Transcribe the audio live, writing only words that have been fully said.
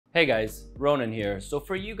Hey guys, Ronen here. So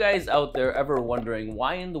for you guys out there ever wondering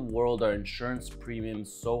why in the world are insurance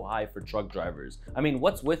premiums so high for truck drivers? I mean,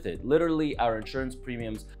 what's with it? Literally, our insurance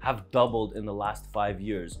premiums have doubled in the last 5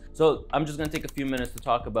 years. So I'm just gonna take a few minutes to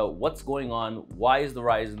talk about what's going on, why is the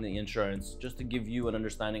rise in the insurance, just to give you an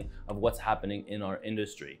understanding of what's happening in our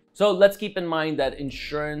industry. So let's keep in mind that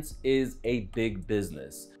insurance is a big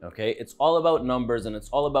business, okay? It's all about numbers and it's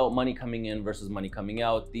all about money coming in versus money coming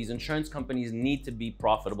out. These insurance companies need to be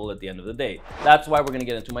profitable at the end of the day. That's why we're going to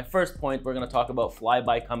get into my first point. We're going to talk about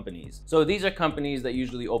fly-by companies. So these are companies that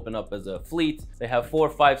usually open up as a fleet. They have 4,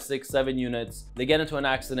 5, 6, 7 units. They get into an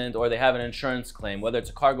accident or they have an insurance claim, whether it's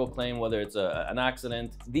a cargo claim, whether it's an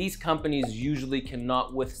accident. These companies usually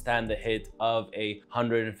cannot withstand the hit of a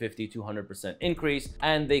 150, 200% increase,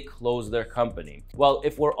 and they close their company. Well,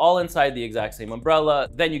 if we're all inside the exact same umbrella,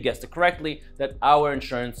 then you guessed it correctly that our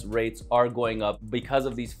insurance rates are going up because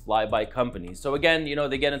of these fly-by companies. So again, you know,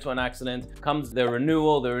 they get into an accident, comes their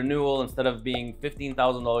renewal instead of being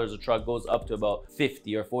 $15,000 a truck goes up to about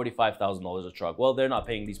 $50,000 or $45,000 a truck. Well, they're not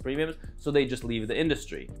paying these premiums, so they just leave the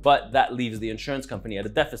industry. But that leaves the insurance company at a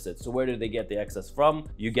deficit. So where do they get the excess from?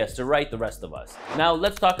 You guessed it right, the rest of us. Now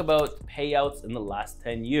let's talk about payouts in the last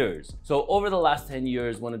 10 years. So over the last 10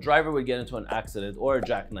 years, when a driver would get into an accident or a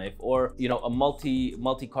jackknife or, you know, a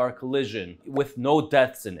multi-car collision with no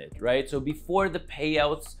deaths in it, right? So before, the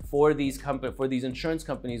payouts for these insurance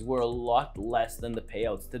companies were a lot less than the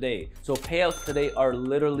payouts today. So payouts today are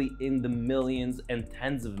literally in the millions and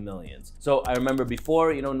tens of millions. So I remember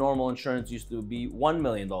before, you know, normal insurance used to be $1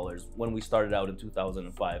 million when we started out in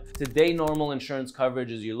 2005. Today, normal insurance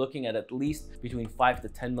coverage is you're looking at least between $5 to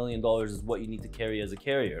 $10 million is what you need to carry as a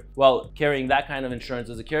carrier. Well, carrying that kind of insurance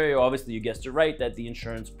as a carrier, obviously you guessed it right, that the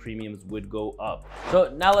insurance premiums would go up.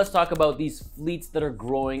 So now let's talk about these fleets that are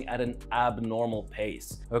growing at an abnormal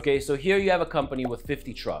pace. Okay, so here you have a company with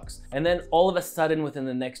 50 trucks, and then all of a sudden within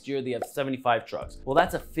the next year they have 75 trucks. Well,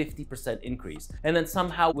 that's a 50% increase. And then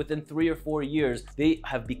somehow within 3 or 4 years they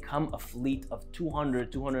have become a fleet of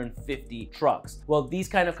 200, 250 trucks. Well, these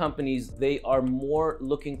kind of companies, they are more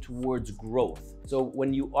looking towards growth. So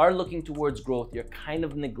when you are looking towards growth, you're kind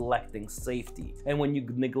of neglecting safety. And when you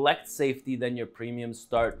neglect safety, then your premiums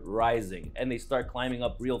start rising and they start climbing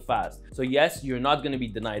up real fast. So yes, you're not going to be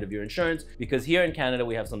denied of your insurance, because here in Canada,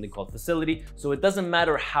 we have something called facility. So it doesn't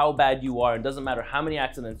matter how bad you are, it doesn't matter how many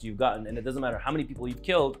accidents you've gotten, and it doesn't matter how many people you've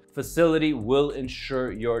killed, facility will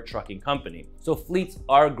insure your trucking company. So fleets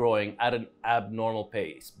are growing at an abnormal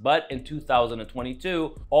pace. But in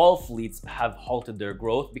 2022, all fleets have halted their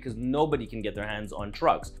growth because nobody can get their hands on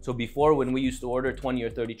trucks. So before, when we used to order 20 or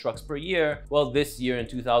 30 trucks per year, well, this year in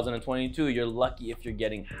 2022, you're lucky if you're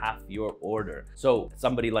getting half your order. So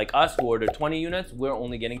somebody like us who ordered 20 units, we're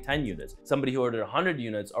only getting 10 units. Somebody who ordered 100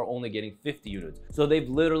 units are only getting 50 units. So they've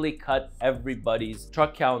literally cut everybody's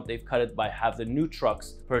truck count. They've cut it by half. The new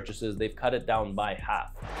trucks purchases, they've cut it down by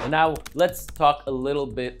half. And now let's talk a little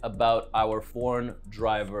bit about our foreign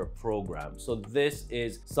driver program. So this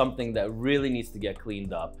is something that really needs to get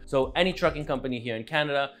cleaned up. So any trucking company here in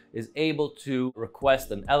Canada is able to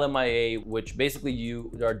request an LMIA, which basically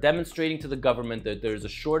you are demonstrating to the government that there's a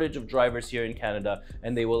shortage of drivers here in Canada,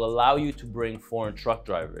 and they will allow you to bring foreign truck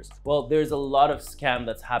drivers. Well, there's a lot of scam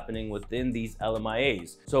that's happening within these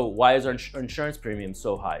LMIAs. So why is our insurance premium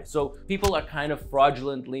so high? So people are kind of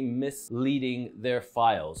fraudulently misleading their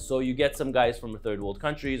files. So you get some guys from third world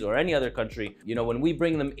countries or any other country, you know, when we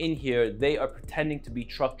bring them in here, they are pretending to be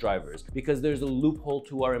truck drivers because there's a loophole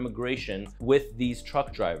to our immigration with these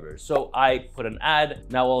truck drivers. So I put an ad,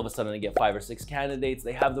 now all of a sudden I get 5 or 6 candidates.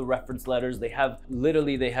 They have the reference letters, they have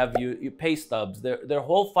your pay stubs. Their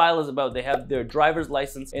whole file is about, they have their driver's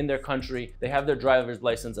license in their country, they have their driver's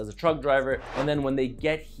license as a truck driver, and then when they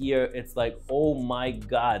get here, it's like, oh my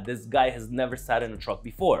God, this guy has never sat in a truck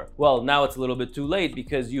before. Well, now it's a little bit too late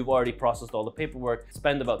because you've already processed all the paperwork,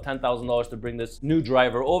 spend about $10,000 to bring this new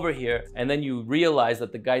driver over here, and then you realize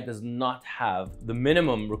that the guy does not have the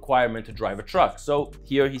minimum requirement to drive a truck. So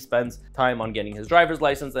here he spends time on getting his driver's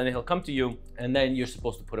license, and he'll come to you, and then you're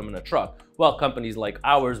supposed to put him in a truck. Well, companies like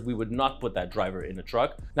ours, we would not put that driver in a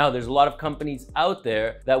truck. Now, there's a lot of companies out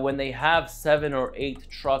there that when they have 7 or 8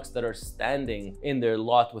 trucks that are standing in their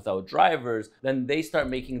lot without drivers, then they start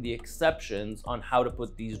making the exceptions on how to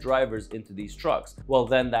put these drivers into these trucks. Well,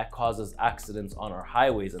 then that causes accidents on our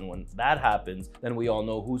highways. And when that happens, then we all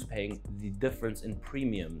know who's paying the difference in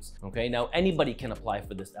premiums. Okay, now anybody can apply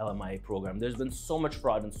for this LMIA program. There's been so much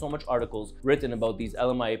fraud and so much articles written about these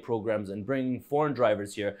LMIA programs and bringing foreign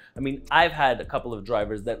drivers here. I mean, I've I've had a couple of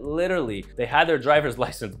drivers that literally, they had their driver's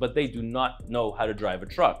license, but they do not know how to drive a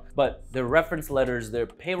truck. But their reference letters, their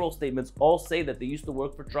payroll statements all say that they used to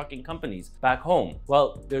work for trucking companies back home.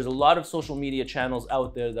 Well, there's a lot of social media channels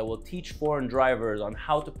out there that will teach foreign drivers on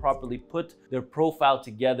how to properly put their profile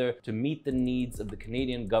together to meet the needs of the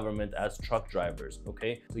Canadian government as truck drivers,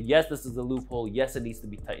 okay? So yes, this is a loophole. Yes, it needs to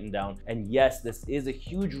be tightened down. And yes, this is a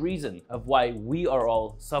huge reason of why we are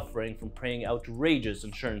all suffering from paying outrageous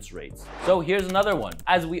insurance rates. So here's another one.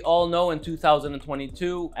 As we all know, in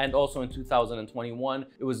 2022 and also in 2021,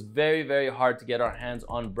 it was very, very hard to get our hands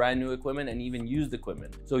on brand new equipment and even used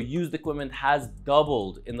equipment. So used equipment has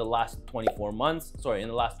doubled in the last 12 months,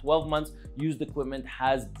 used equipment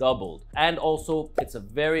has doubled. And also, it's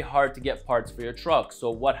very hard to get parts for your truck.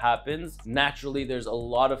 So what happens? Naturally, there's a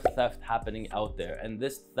lot of theft happening out there. And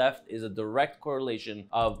this theft is a direct correlation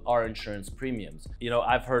of our insurance premiums. You know,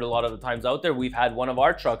 I've heard a lot of the times out there, we've had one of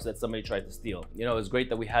our trucks that somebody tried to steal. You know, it's great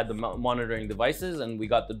that we had the monitoring devices and we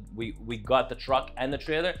got the truck and the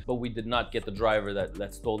trailer, but we did not get the driver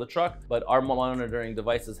that stole the truck. But our monitoring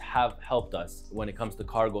devices have helped us when it comes to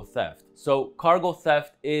cargo theft. So cargo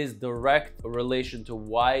theft is direct relation to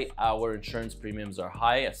why our insurance premiums are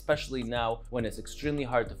high, especially now when it's extremely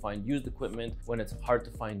hard to find used equipment, when it's hard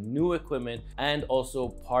to find new equipment, and also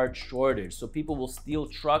part shortage. So people will steal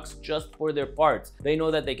trucks just for their parts. They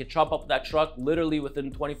know that they can chop up that truck literally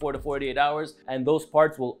within 24 to 48 hours, and those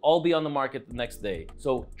parts will all be on the market the next day.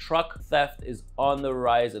 So truck theft is on the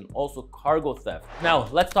rise, and also cargo theft. Now,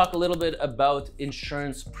 let's talk a little bit about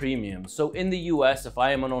insurance premiums. So in the US, if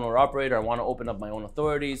I am an owner operator, I want to open up my own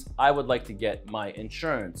authorities, I would like to get my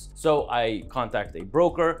insurance. So I contact a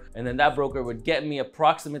broker, and then that broker would get me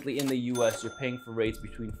approximately, in the US, you're paying for rates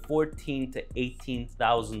between $14,000 to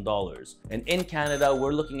 $18,000. And in Canada,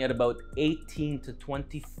 we're looking at about $18,000 to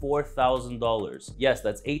 $24,000. Yes,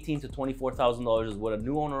 that's $18,000 to $24,000 is what a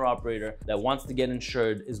new owner operator that wants to get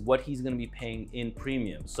insured is what he's going to be paying in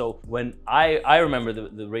premium. So when I remember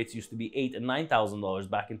the rates used to be $8,000 and $9,000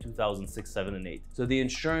 back in 2006, 7, and 8. So the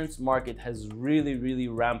insurance market has really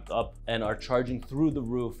ramped up and are charging through the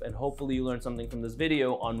roof. And hopefully you learned something from this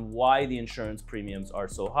video on why the insurance premiums are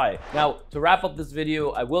so high. Now, to wrap up this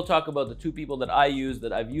video, I will talk about the two people that I use,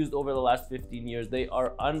 that I've used over the last 15 years. They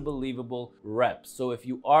are unbelievable reps. So if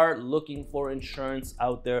you are looking for insurance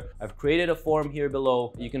out there, I've created a form here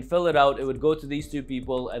below. You can fill it out. It would go to these two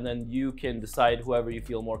people, and then you can decide whoever you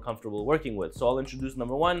feel more comfortable working with. So I'll introduce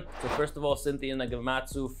number one. So first of all, Cynthia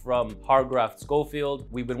Nagamatsu from Hargraft, Schofield.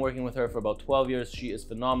 We've been working with her for about 12 years. She is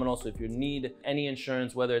phenomenal. So if you need any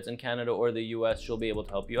insurance, whether it's in Canada or the US, she'll be able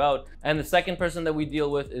to help you out. And the second person that we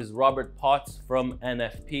deal with is Robert Potts from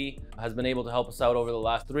NFP. Has been able to help us out over the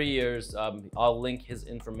last 3 years. I'll link his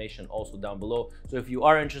information also down below. So if you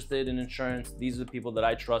are interested in insurance, these are the people that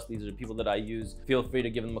I trust. These are the people that I use. Feel free to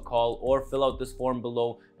give them a call or fill out this form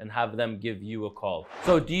below and have them give you a call.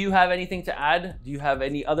 So do you have anything to add? Do you have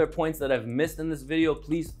any other points that I've missed in this video?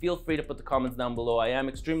 Please feel free to put the comments down below. I am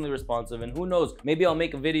extremely responsive, and who knows, maybe I'll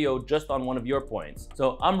make a video just on one of your points.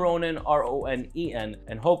 So I'm Ronen, R-O-N-E-N,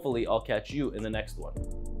 and hopefully I'll catch you in the next one.